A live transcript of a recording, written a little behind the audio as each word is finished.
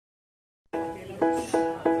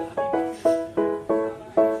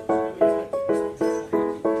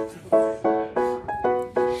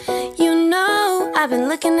I've been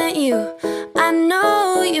looking at you. I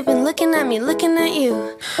know you've been looking at me, looking at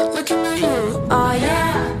you. Looking at you. Oh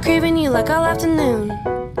yeah, craving you like all afternoon.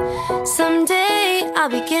 Someday I'll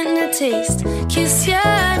be getting a taste. Kiss you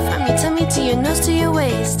from your tummy to your nose to your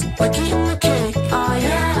waist. Like eating a cake. Oh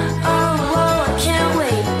yeah, oh whoa, I can't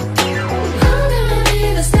wait. I'm gonna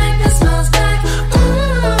be the snack that smells back.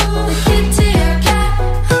 Ooh, the kid to your cat.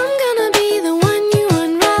 I'm gonna be the one you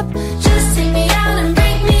unwrap. Just take me out and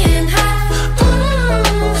break me in half. Ooh,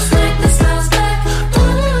 the snack that smells back.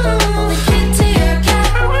 Ooh, the kid to your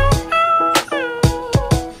cat.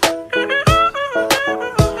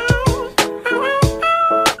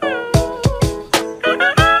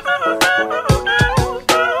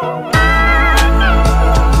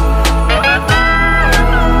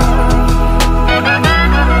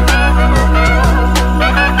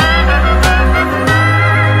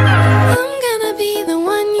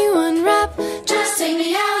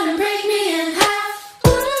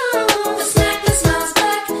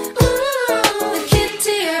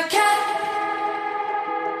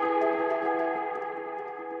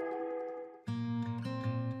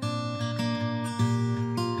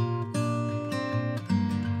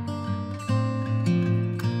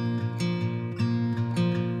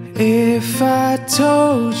 If I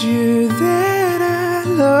told you that I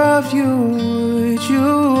love you, would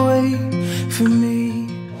you wait for me?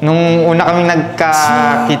 Nung una kaming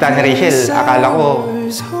nagkakita ni Rachelle, akala ko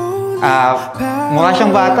mukha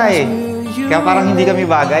siyang bata eh. Kaya parang hindi kami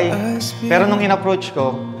bagay. Pero nung in-approach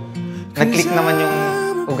ko, nag-click naman yung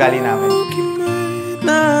ugali namin.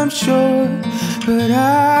 I'm sure, but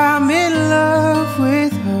I'm in love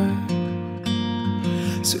with her.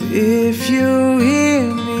 So if you hear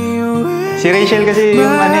me, si Rachelle kasi yung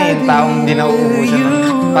yung taong di nauubusan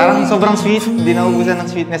ng, parang sobrang sweet, di nauubusan ng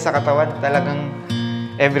sweetness sa katawan. Talagang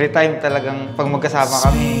every time, talagang pag magkasama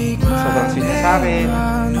kami, sobrang sweet niya sa akin.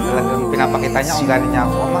 Talagang pinapakita niya kung gaano niya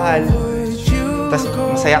ako kamahal. Tapos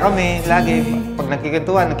masaya kami lagi. Pag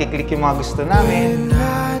nagkikintuan, nagkiklik yung mga gusto namin.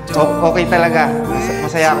 Okay talaga.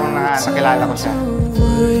 Masaya akong nakilala ko siya.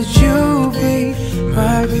 Would you be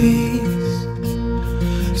my peace?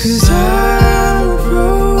 'Cause I'm a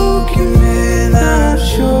broken man, I'm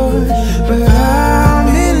sure, but I'm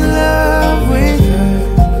in love with her.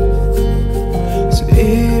 So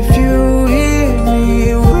if you hear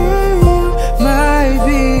me, where you might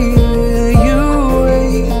be, will you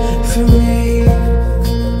wait for me?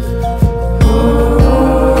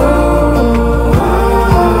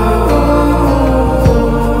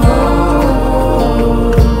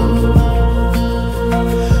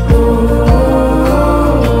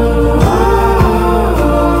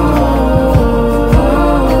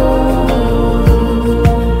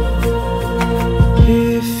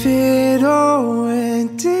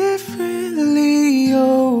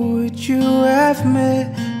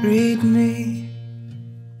 Married me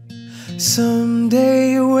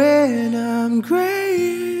someday when I'm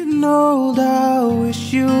gray and old, I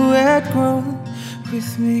wish you had grown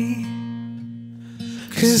with me.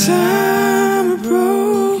 'Cause I'm a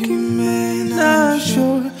broken man, I'm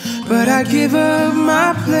sure, but I give up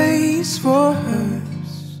my place for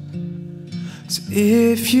hers. So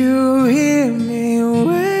if you hear me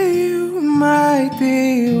where you might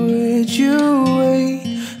be, would you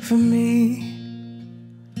wait for me?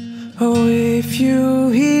 Oh, if you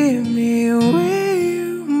hear me where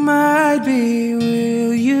you might be,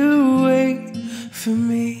 will you wait for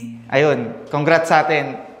me? Ayun, congrats sa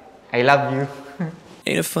atin. I love you.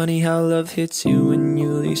 Ain't it funny how love hits you when you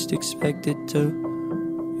least expect it to?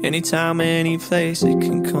 Anytime, any place, it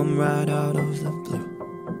can come right out of the blue.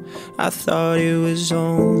 I thought it was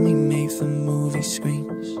only made for movie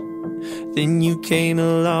screens. Then you came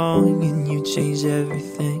along and you changed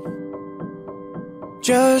everything.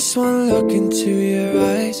 Just one look into your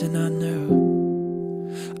eyes and I knew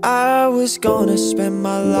I was gonna spend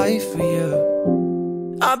my life with you.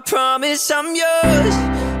 I promise I'm yours,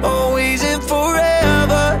 always and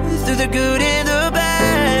forever. Through the good and the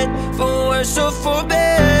bad, for worse or for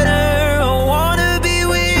better. I wanna be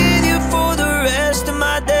with you for the rest of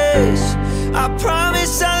my days. I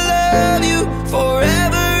promise I love you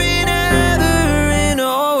forever and ever and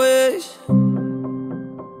always.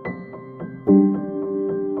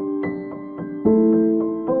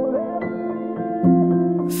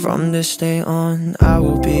 From come to stay on. I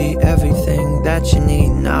will be everything that you need,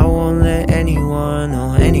 and I won't let anyone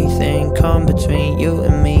or anything come between you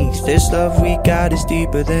and me. 'Cause this love we got is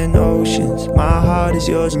deeper than oceans. My heart is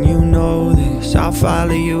yours and you know this. I'll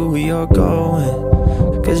follow you where you're going,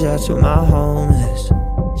 'cause that's where my home is.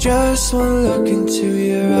 Just one look into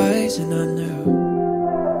your eyes and I knew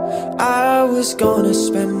I was gonna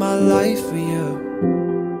spend my life with you.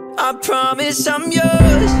 I promise I'm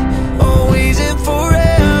yours, always and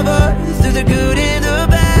forever, through the good and the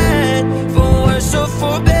bad, for worse or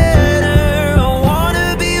for better. I wanna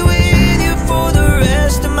be with you for the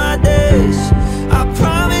rest of my days. I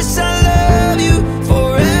promise I love you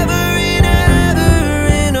forever and ever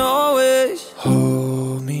and always.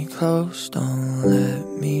 Hold me close, don't let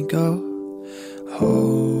me go.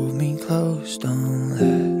 Hold me close, don't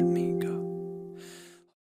let